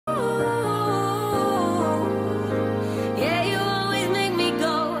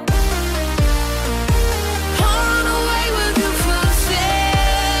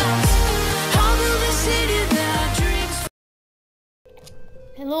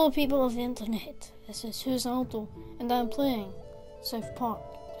Hello people of the internet, this is Who's Aldo, and I'm playing South Park,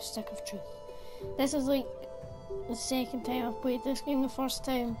 The Stick of Truth. This is like the second time I've played this game. The first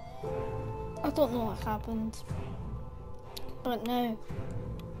time, I don't know what happened, but now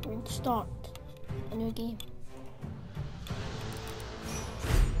we're going to start a new game.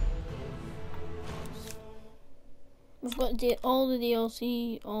 We've got all the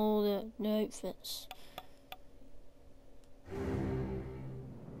DLC, all the new outfits.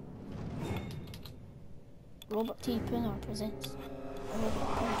 Robert T. Pinner presents.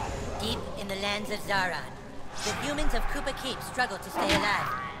 Deep in the lands of Zaran, the humans of Koopa Keep struggle to stay alive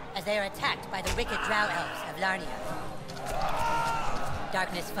as they are attacked by the wicked drow elves of Larnia.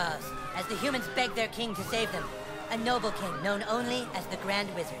 Darkness falls as the humans beg their king to save them, a noble king known only as the Grand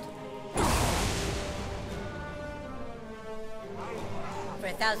Wizard. For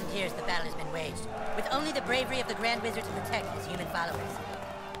 1,000 years the battle has been waged, with only the bravery of the Grand Wizard to protect his human followers.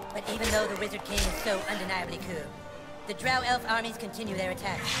 But even though the Wizard King is so undeniably cool, the Drow Elf armies continue their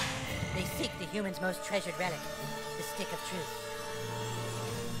attacks. They seek the humans' most treasured relic, the Stick of Truth.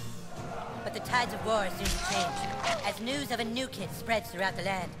 But the tides of war soon change, as news of a new kid spreads throughout the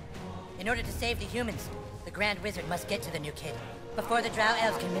land. In order to save the humans, the Grand Wizard must get to the new kid, before the Drow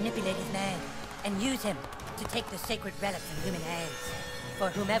Elves can manipulate his mind, and use him to take the sacred relic from human hands.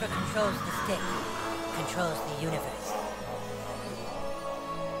 For whomever controls the stick, controls the universe.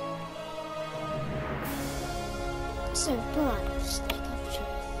 South Park, Stick of Truth.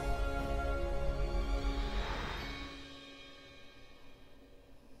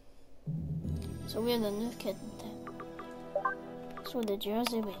 So we're the new kid in town. So the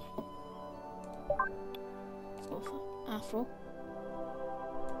Jersey way. Let's go for Afro.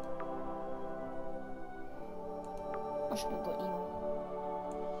 Or should we go emo?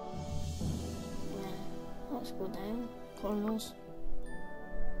 Nah, let's go down. Cornrows.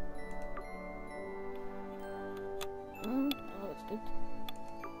 That looks good.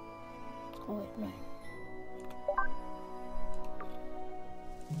 Let's go it now.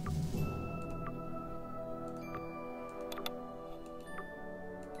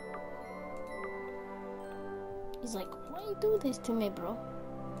 He's like, why you do this to me, bro?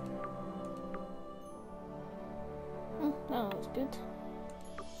 That looks good.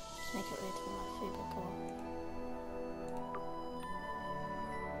 Let's make it red for my favorite color.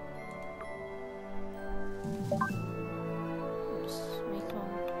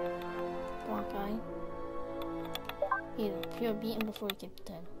 Black eye. Here, pure beating before you get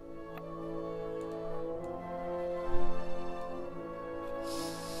down.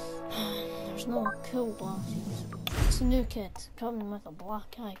 There's no cool glasses. It's a new kid coming with a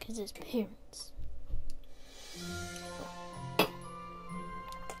black eye because his parents.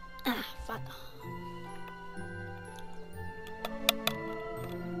 Ah, fuck.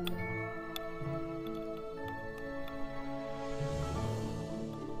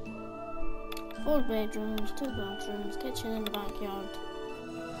 Four bedrooms, 2 bathrooms, kitchen in the backyard.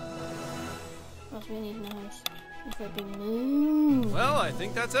 That's what we need in the house. If it be moved. Well, I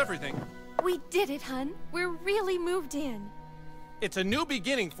think that's everything. We did it, hun. We're really moved in. It's a new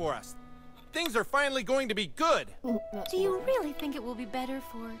beginning for us. Things are finally going to be good. Ooh, Do you really think it will be better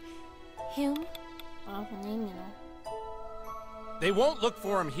for him? I have a name, you know. They won't look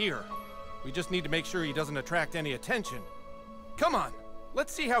for him here. We just need to make sure he doesn't attract any attention. Come on,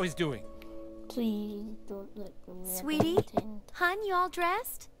 let's see how he's doing. Please don't let me. Sweetie? Hun, you all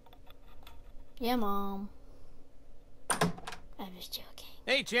dressed? Yeah, Mom. I was joking.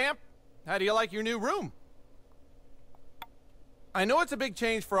 Hey, champ. How do you like your new room? I know it's a big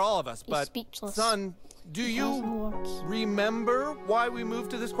change for all of us, but speechless. Son, do you remember why we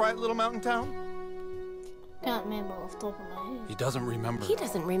moved to this quiet little mountain town? Can't remember off the top of my head. He doesn't remember. He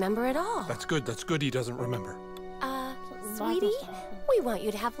doesn't remember at all. That's good he doesn't remember. Sweetie, we want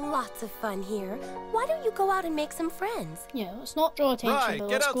you to have lots of fun here. Why don't you go out and make some friends? Yeah, let's not draw attention, Right, but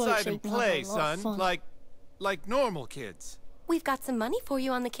get let's go outside and play, have a lot of son. fun. Like normal kids. We've got some money for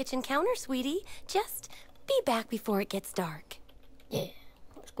you on the kitchen counter, sweetie. Just be back before it gets dark. Yeah,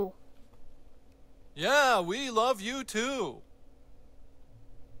 let's go. Yeah, we love you too.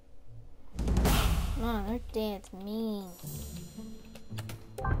 Man, her dad's mean.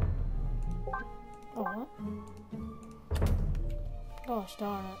 Oh, what? Gosh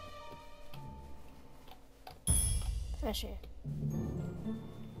darn it. Fresh air.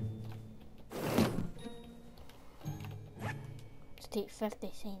 Let's take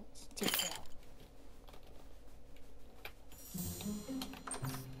 50 cents. Take that.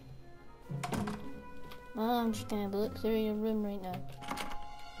 I'm just gonna look through your room right now.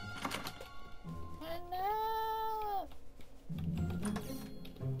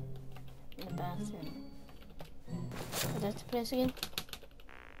 bathroom. Is that to press again?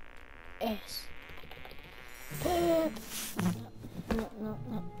 S. Poop! No.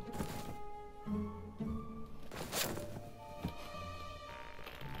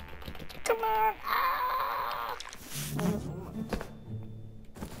 Come on! Ah!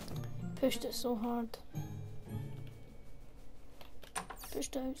 Pushed it so hard.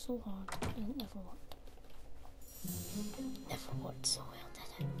 Pushed it out so hard. And it never worked. Never worked so well, did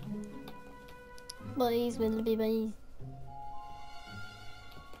it? Boys will be boys.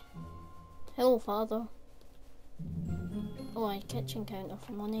 Hello, father. Oh, a kitchen counter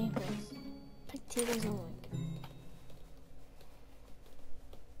for my neighbours. Pigtails and like.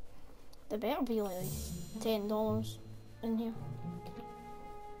 There better be like $10 in here.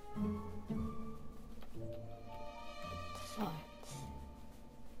 Fuck.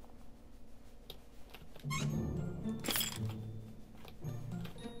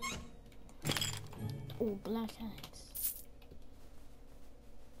 Oh, black eyes.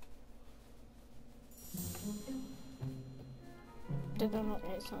 Did I not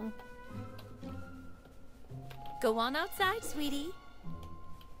get something? Go on outside, sweetie.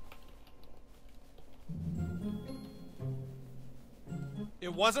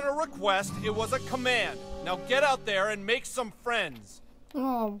 It wasn't a request, it was a command. Now get out there and make some friends.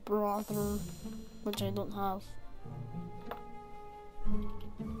 Oh, brother. Which I don't have.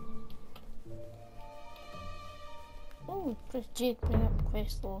 Oh, press J to bring up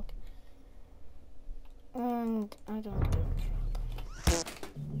quest log. And I don't give a crap.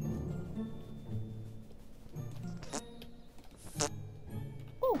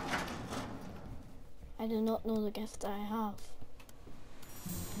 Oh! I do not know the gift I have.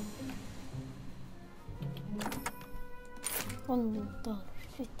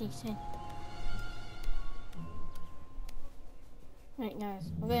 $1.50. Right guys,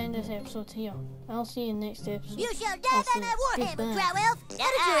 we're going to end this episode here. I'll see you in the next episode. You shall die by my warhammer, Drow Elf! Out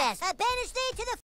of your ass! I banish thee to the